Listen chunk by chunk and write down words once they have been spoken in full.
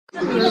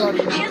Oh my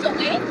god. She has a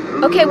wig?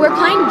 Okay, we're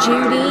playing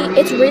Judy.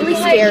 It's really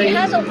scary. She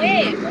has a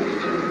wig.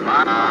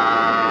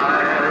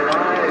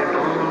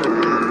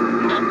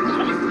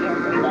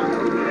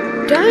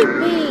 Don't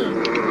be.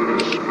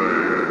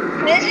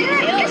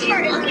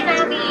 She's looking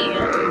at me.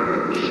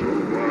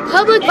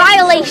 Public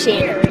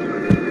violation.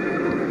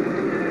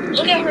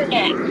 Look at her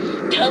neck.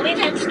 Tell me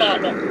that's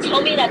not normal.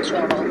 Tell me that's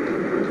normal.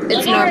 It's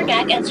Look at her normal.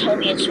 neck and tell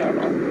me it's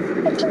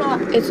normal. It's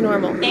not. It's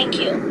normal. Thank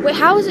you. Wait,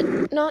 how is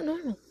it not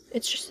normal?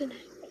 It's just a neck.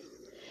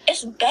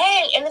 It's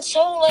bent and it's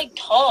so like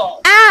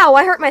tall. Ow!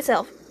 I hurt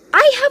myself.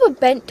 I have a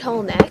bent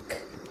tall neck.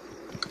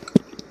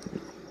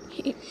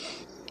 My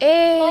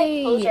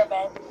Hey. toes are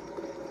bent.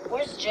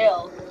 Where's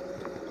Jill?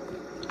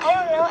 I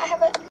don't know. I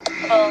have a.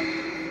 Oh.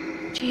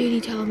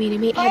 Judy told me to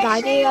meet her Hi, by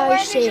the Snail, where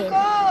did you ocean.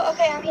 go?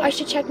 Okay, I'm here. I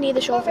should check near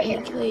the shore for Over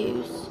any here.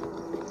 clues.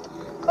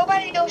 Go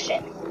by the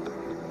ocean.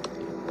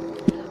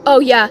 Oh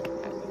yeah,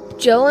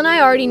 Jill and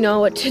I already know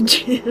what to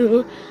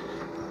do.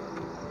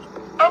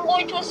 I'm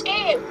going to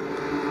escape.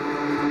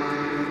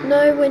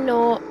 No, we're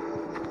not.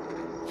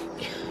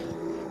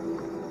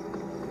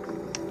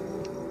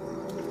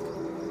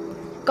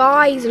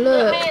 Guys,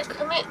 look.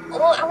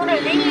 Oh, I want to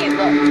leave.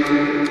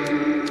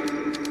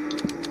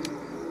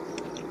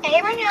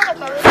 Anybody know the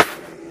code?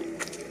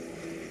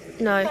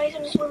 No. Guys,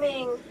 I'm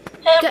swimming.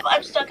 Help, Get-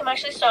 I'm stuck. I'm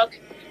actually stuck.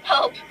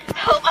 Help,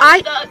 help, I'm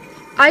stuck.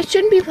 I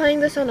shouldn't be playing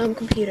this on home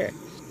computer.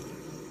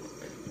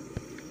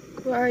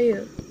 Where are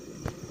you?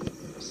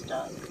 I'm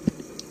stuck.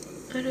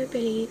 I don't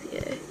believe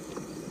you.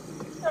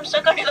 I'm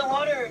stuck under the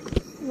water.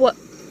 What?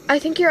 I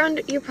think you're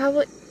under. You're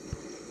probably.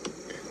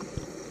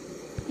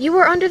 You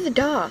were under the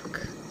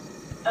dock.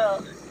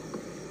 Oh.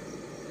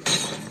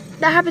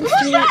 That happens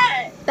to me.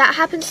 That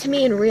happens to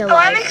me in real Oh,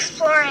 I'm life.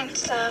 exploring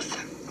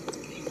stuff.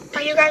 Oh,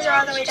 you guys are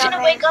all the way She's down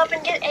gonna there. wake up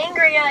and get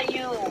angry at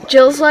you.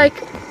 Jill's like,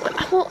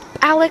 well,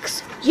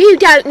 Alex, you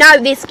don't know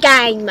this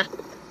game.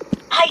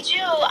 I do.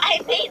 I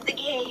made the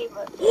game.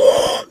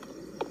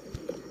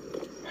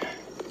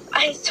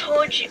 I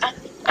told you.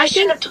 I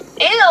shouldn't have.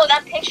 Ew,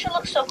 that picture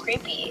looks so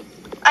creepy.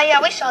 Oh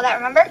yeah, we saw that,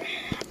 remember?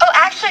 Oh,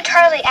 actually,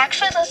 Charlie,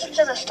 listen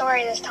to the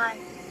story this time.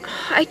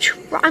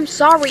 I'm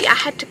sorry, I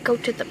had to go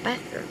to the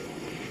bathroom.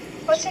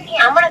 What's in here?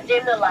 I'm gonna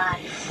dim the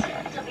lights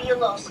to be a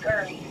little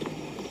scary.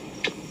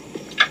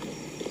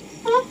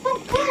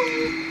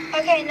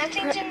 Okay,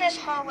 nothing's in this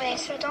hallway,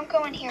 so don't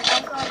go in here.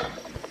 Don't go in.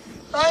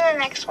 Go on the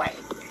next one.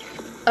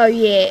 Oh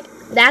yeah,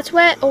 that's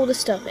where all the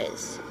stuff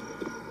is.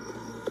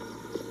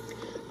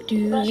 Do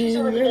you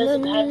remember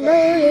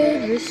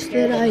this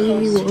that I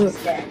wore?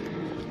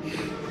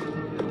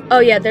 Oh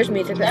yeah, there's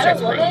music that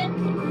starts playing.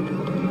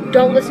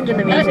 Don't listen to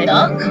the That's a music.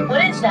 duck?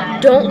 What is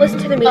that? Don't listen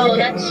to the music. Oh,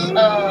 that's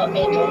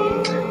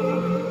Angel.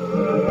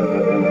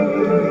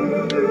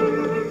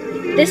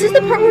 This is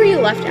the part where you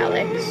left,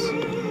 Alex.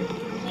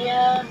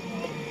 Yeah.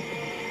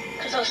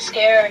 Cause I was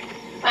scared.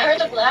 I heard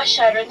the glass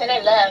shatter and then I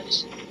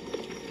left.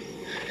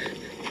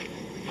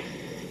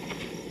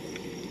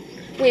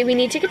 Wait, we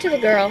need to get to the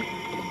girl.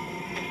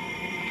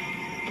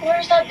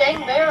 Where's that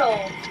dang barrel?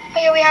 Oh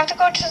yeah, we have to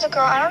go to the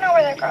girl. I don't know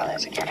where the girl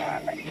is. I can't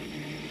remember.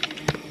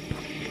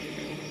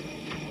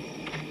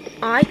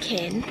 I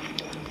can.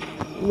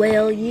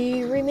 Will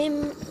you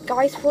remember?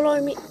 Guys,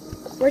 follow me.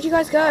 Where'd you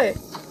guys go?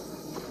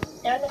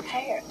 They're in the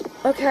pair.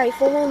 Okay,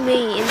 follow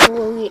me and then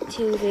we'll get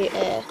to the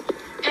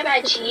How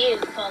about you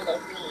follow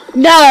me?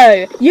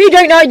 No! You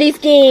don't know this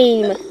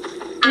game!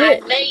 I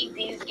Look. made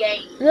these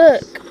games.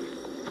 Look.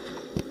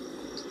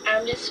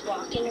 I'm just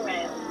walking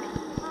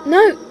around.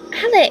 No,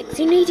 Alex,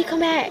 you need to come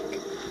back.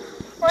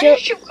 Where Jill-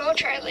 did you go,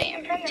 Charlie?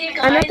 I'm trying to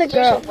think. I'm not the There's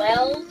girl. a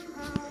well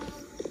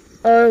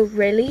Oh,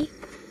 really?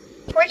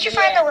 Where'd you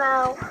find the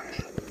well?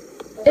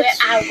 where It's-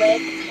 I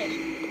went.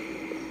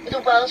 The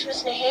well's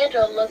missing a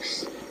handle.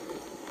 Looks.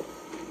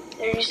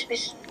 There used to be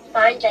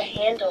find a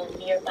handle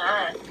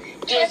nearby.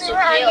 Guess who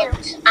Where are you?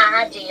 helped?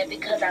 I did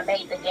because I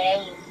made the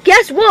game.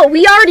 Guess what?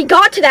 We already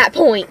got to that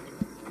point.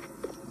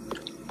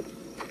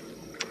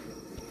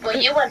 Well,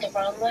 you went the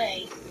wrong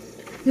way.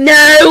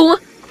 No!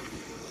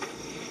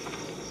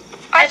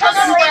 I found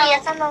the found the lady. well. I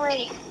found the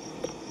lady.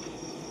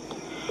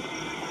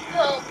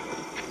 Oh.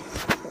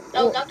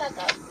 Oh, not that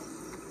guy.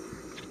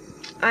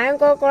 I ain't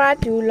gonna cry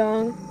too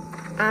long.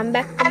 I'm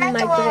back I'm on at my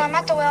the well. bed. I'm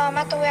at the well. I'm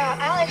at the well.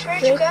 Alex, where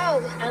did you go?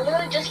 I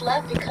literally just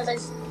left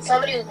because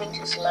somebody was being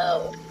too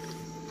slow.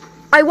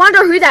 I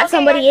wonder who that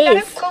somebody guys, we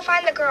is. gotta go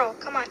find the girl.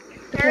 Come on.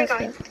 There we go.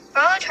 Let's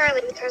Follow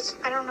Charlie because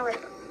I don't know where to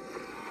go.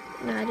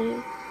 Nah,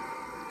 dude.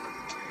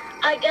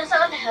 I guess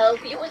I'll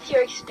help you with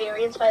your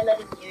experience by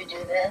letting you do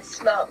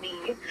this, not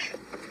me.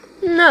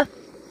 No.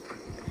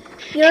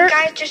 And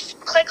guys, just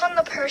click on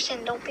the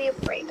person. Don't be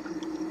afraid.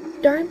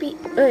 Don't be.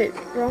 Oh,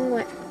 wrong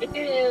way.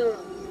 Ew.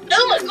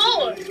 Oh my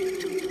god!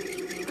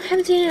 I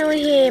haven't seen anyone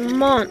here in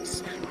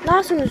months.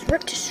 Last one was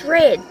ripped to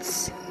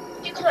shreds.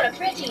 You kind of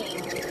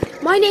pretty.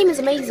 My name is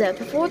Amaza.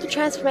 Before the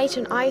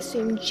transformation, I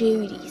assume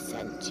Judy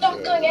sent Stop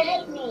you. going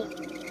ahead of me.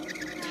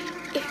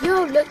 If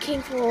you're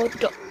looking for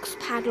Doc's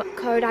padlock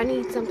code, I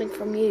need something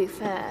from you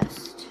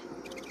first.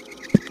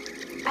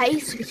 I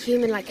used to be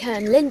human like her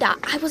and Linda.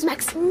 I was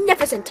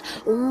magnificent,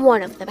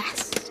 one of the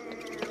best.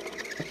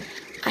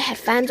 I had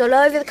fans all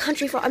over the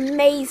country for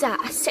Amazer,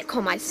 a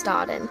sitcom I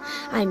starred in.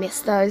 I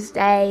miss those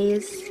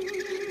days.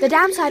 The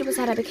downside was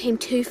that I became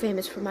too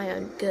famous for my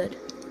own good.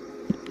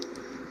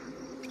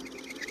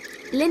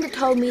 Linda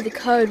told me the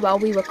code while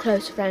we were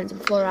close friends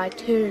before I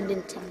turned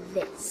into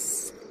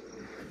this.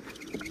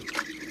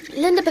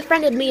 Linda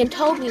befriended me and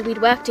told me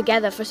we'd work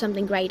together for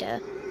something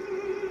greater.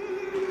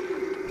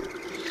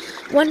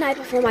 One night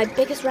before my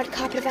biggest red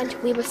carpet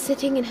event, we were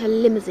sitting in her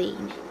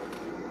limousine.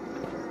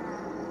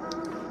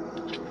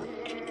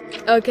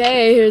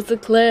 Okay, here's the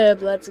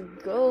clip. Let's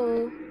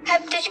go.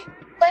 Did you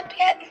clip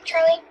yet,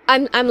 Charlie?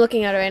 I'm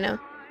looking at it right now.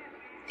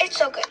 It's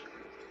so good.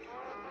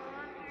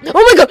 Oh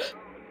my god!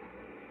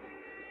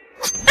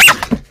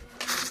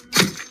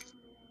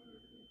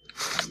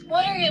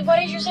 What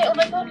did you say? Oh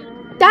my god.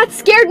 That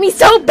scared me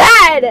so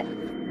bad!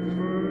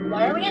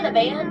 Why are we in a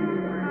van?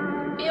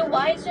 Ew,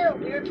 why is there a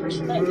weird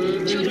person like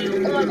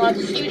Judy? Oh my god,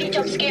 this Judy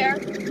jump scare.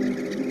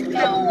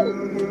 No!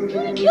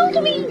 Judy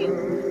killed me!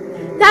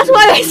 That's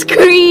why I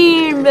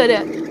screamed!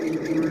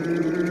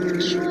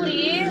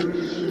 Judy?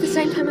 At the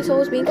same time, I saw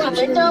was being Or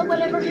captured. Linda,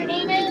 whatever her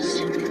name is.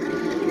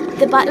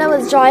 The butler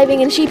was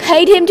driving and she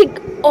paid him to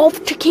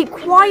keep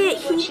quiet.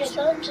 What she has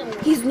done to me.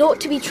 He's not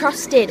to be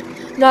trusted.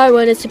 No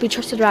one is to be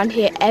trusted around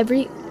here.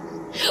 We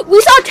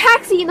saw a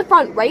taxi in the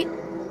front, right?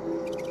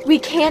 We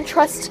can't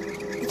trust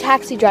the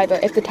taxi driver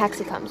if the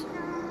taxi comes.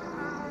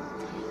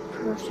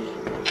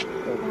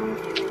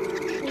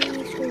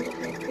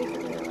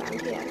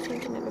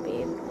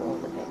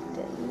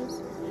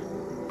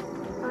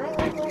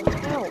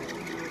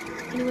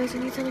 Anyways, I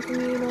need something from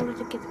you in order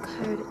to get the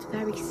code. It's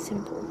very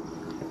simple.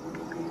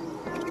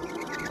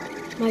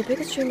 My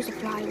biggest dream was to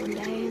fly one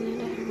day, and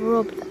then I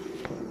robbed that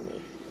from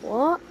me.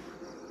 What?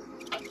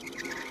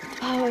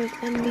 Oh,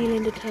 envy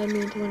Linda turned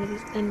me into one of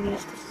these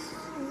envious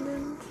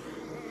descendants.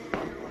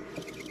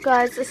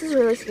 Guys, this is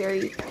really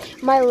scary.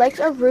 My legs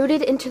are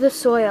rooted into the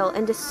soil,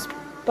 and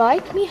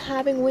despite me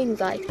having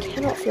wings, I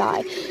cannot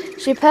fly.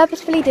 She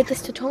purposefully did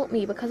this to taunt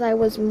me because I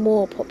was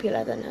more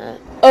popular than her.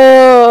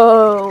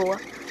 Oh!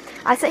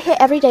 I sit here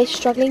every day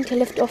struggling to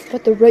lift off,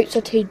 but the roots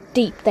are too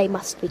deep. They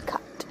must be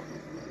cut.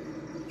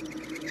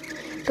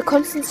 The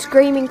constant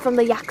screaming from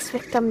the yak's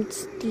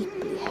victims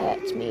deeply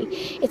hurts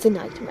me. It's a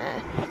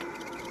nightmare.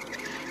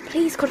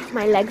 Please cut off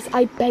my legs,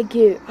 I beg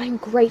you. I'm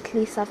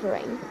greatly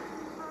suffering.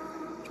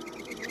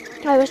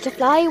 I wish to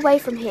fly away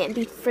from here and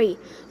be free.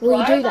 Will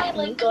you do that? Why am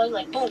I like going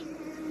like boom?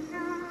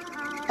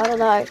 I don't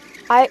know.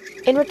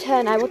 In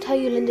return, I will tell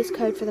you Linda's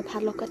code for the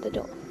padlock at the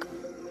dock.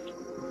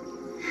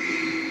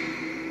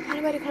 Find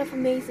a way to cut off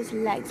Amaze's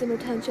legs. In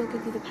return, she'll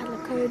give you the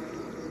padlock code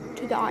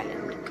to the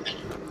island.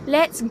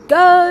 Let's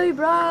go,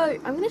 bro!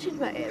 I'm gonna change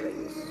my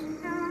earrings.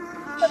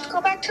 Let's go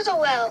back to the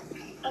well.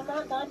 I'm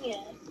not done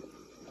yet.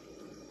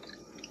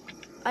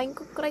 I'm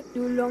quite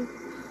too long.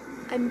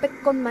 I'm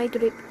back on my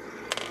drip.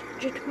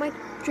 Drip.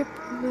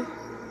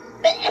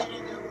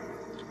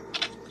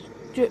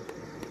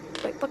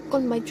 Right back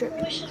on my drip.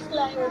 We should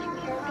fly away from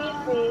here and be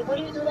free. What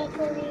do you do that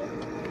for me?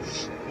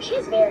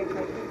 She's very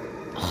pretty.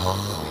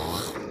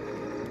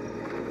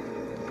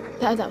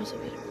 That was so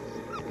weird.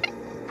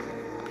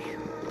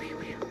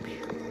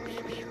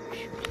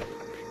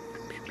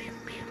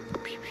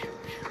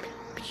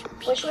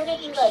 Which way did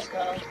you guys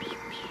go?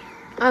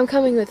 I'm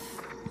coming with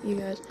you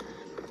guys.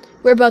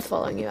 We're both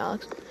following you,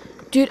 Alex.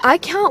 Dude, I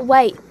can't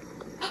wait.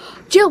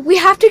 Jill, we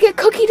have to get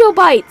cookie dough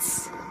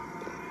bites.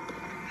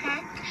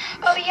 Huh?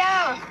 Oh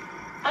yeah.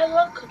 I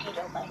love cookie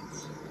dough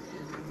bites.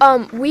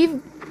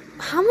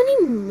 How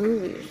many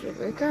movies did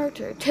we go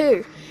to?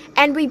 2.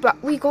 And we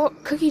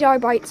got cookie dough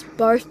bites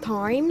both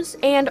times.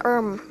 And,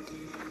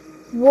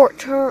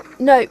 water...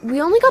 No, we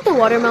only got the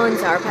watermelon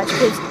Sour Patch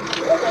Kids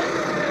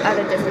at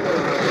a different movie.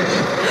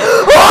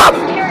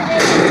 Here it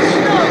is.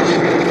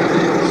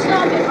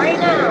 Stop it right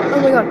now. Oh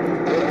my god.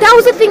 That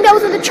was the thing that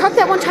was in the truck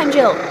that one time,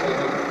 Jill.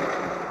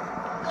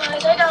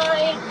 Guys, I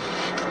died.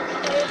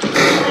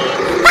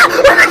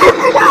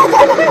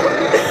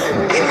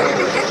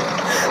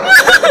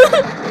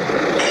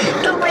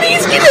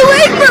 Please get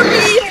away from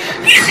me!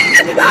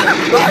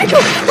 Oh my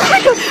god! Oh my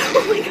god!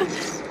 Oh my god!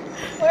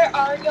 Where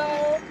are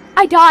y'all?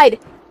 I died.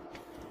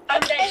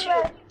 I'm dead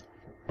too.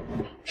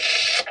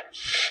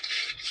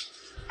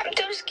 I'm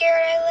too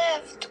scared I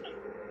left.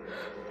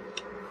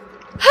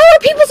 How are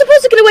people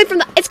supposed to get away from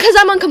that? It's because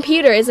I'm on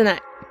computer, isn't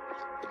it?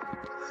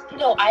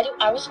 No,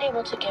 I wasn't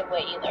able to get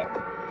away either.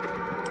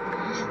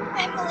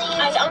 I'm leaving.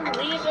 Guys, I'm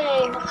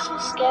leaving. That's so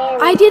scary.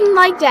 I didn't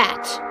like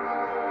that.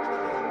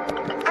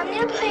 I'm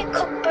gonna play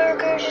Cook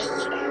Burgers.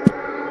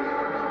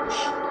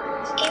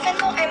 Even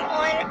though I'm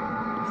on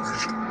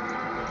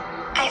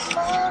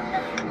iPhone,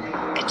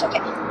 it's okay.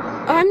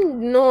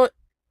 I'm not.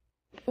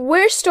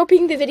 We're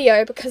stopping the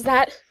video because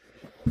that.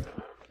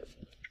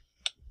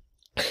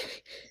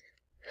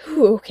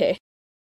 Ooh, okay.